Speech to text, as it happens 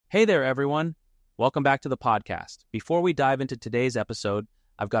Hey there, everyone. Welcome back to the podcast. Before we dive into today's episode,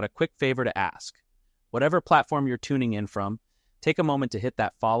 I've got a quick favor to ask. Whatever platform you're tuning in from, take a moment to hit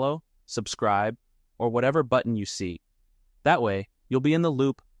that follow, subscribe, or whatever button you see. That way, you'll be in the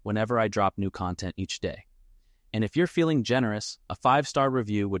loop whenever I drop new content each day. And if you're feeling generous, a 5-star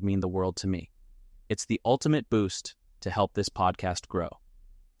review would mean the world to me. It's the ultimate boost to help this podcast grow.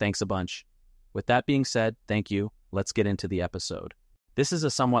 Thanks a bunch. With that being said, thank you. Let's get into the episode. This is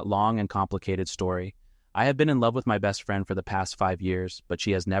a somewhat long and complicated story. I have been in love with my best friend for the past 5 years, but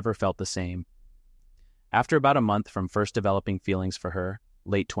she has never felt the same. After about a month from first developing feelings for her,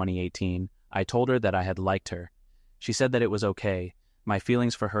 late 2018, I told her that I had liked her. She said that it was okay. My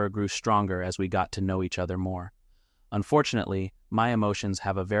feelings for her grew stronger as we got to know each other more. Unfortunately, my emotions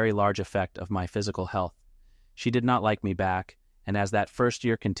have a very large effect of my physical health. She did not like me back, and as that first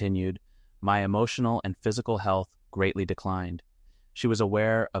year continued, my emotional and physical health greatly declined. She was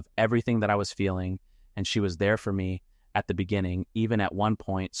aware of everything that I was feeling, and she was there for me at the beginning, even at one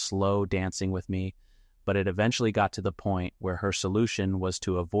point slow dancing with me, but it eventually got to the point where her solution was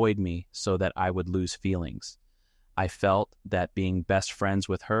to avoid me so that I would lose feelings. I felt that being best friends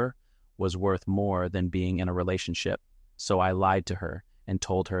with her was worth more than being in a relationship, so I lied to her and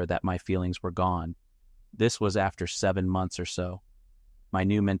told her that my feelings were gone. This was after 7 months or so. My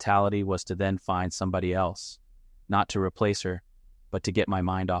new mentality was to then find somebody else, not to replace her, but to get my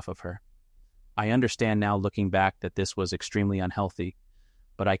mind off of her. I understand now looking back that this was extremely unhealthy,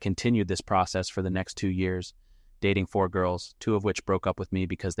 but I continued this process for the next 2 years, dating 4 girls, 2 of which broke up with me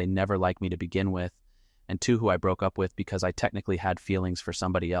because they never liked me to begin with, and 2 who I broke up with because I technically had feelings for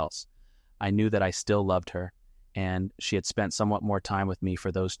somebody else. I knew that I still loved her, and she had spent somewhat more time with me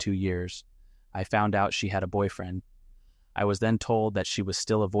for those 2 years. I found out she had a boyfriend. I was then told that she was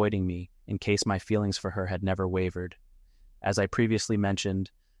still avoiding me in case my feelings for her had never wavered. As I previously mentioned,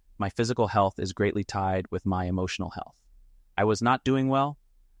 my physical health is greatly tied with my emotional health. I was not doing well.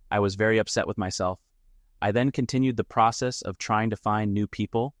 I was very upset with myself. I then continued the process of trying to find new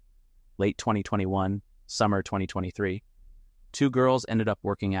people, late 2021, summer 2023. 2 girls ended up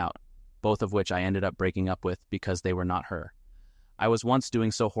working out, both of which I ended up breaking up with because they were not her. I was once doing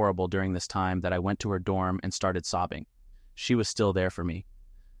so horrible during this time that I went to her dorm and started sobbing. She was still there for me.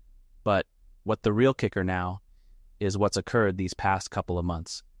 But what the real kicker now is what's occurred these past couple of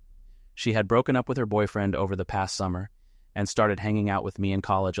months. She had broken up with her boyfriend over the past summer and started hanging out with me in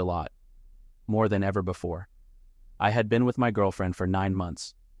college a lot, more than ever before. I had been with my girlfriend for 9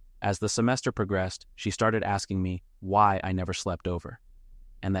 months. As the semester progressed, she started asking me why I never slept over,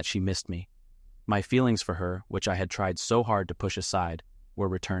 and that she missed me. My feelings for her, which I had tried so hard to push aside, were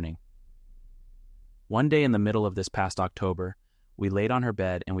returning. One day in the middle of this past October, we laid on her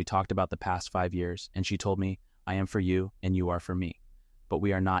bed and we talked about the past 5 years, and she told me, I am for you and you are for me, but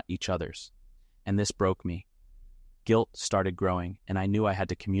we are not each other's. And this broke me. Guilt started growing, and I knew I had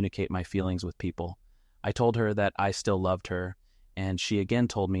to communicate my feelings with people. I told her that I still loved her, and she again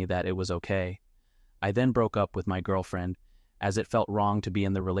told me that it was okay. I then broke up with my girlfriend, as it felt wrong to be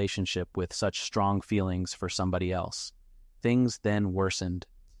in the relationship with such strong feelings for somebody else. Things then worsened.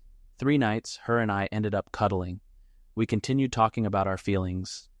 3 nights, her and I ended up cuddling. We continued talking about our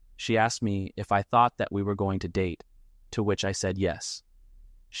feelings. She asked me if I thought that we were going to date, to which I said yes.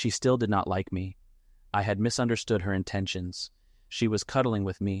 She still did not like me. I had misunderstood her intentions. She was cuddling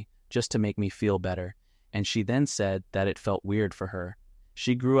with me just to make me feel better, and she then said that it felt weird for her.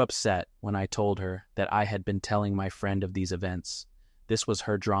 She grew upset when I told her that I had been telling my friend of these events. This was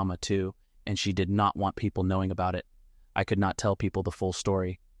her drama too, and she did not want people knowing about it. I could not tell people the full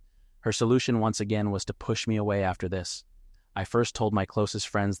story. Her solution once again was to push me away after this. I first told my closest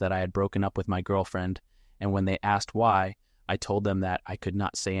friends that I had broken up with my girlfriend, and when they asked why, I told them that I could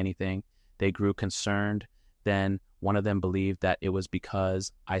not say anything. They grew concerned. Then one of them believed that it was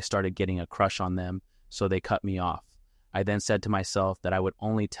because I started getting a crush on them, so they cut me off. I then said to myself that I would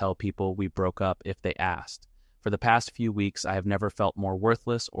only tell people we broke up if they asked. For the past few weeks, I have never felt more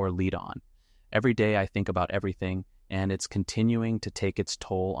worthless or lead on. Every day I think about everything, and it's continuing to take its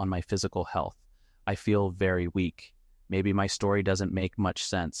toll on my physical health. I feel very weak. Maybe my story doesn't make much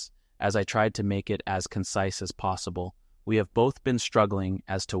sense. As I tried to make it as concise as possible, we have both been struggling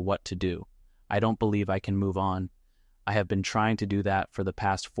as to what to do. I don't believe I can move on. I have been trying to do that for the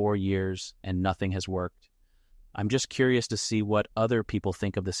past 4 years, and nothing has worked. I'm just curious to see what other people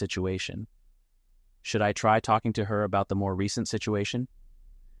think of the situation. Should I try talking to her about the more recent situation?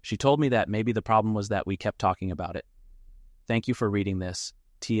 She told me that maybe the problem was that we kept talking about it. Thank you for reading this.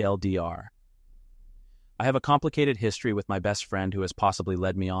 TLDR. I have a complicated history with my best friend who has possibly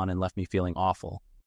led me on and left me feeling awful.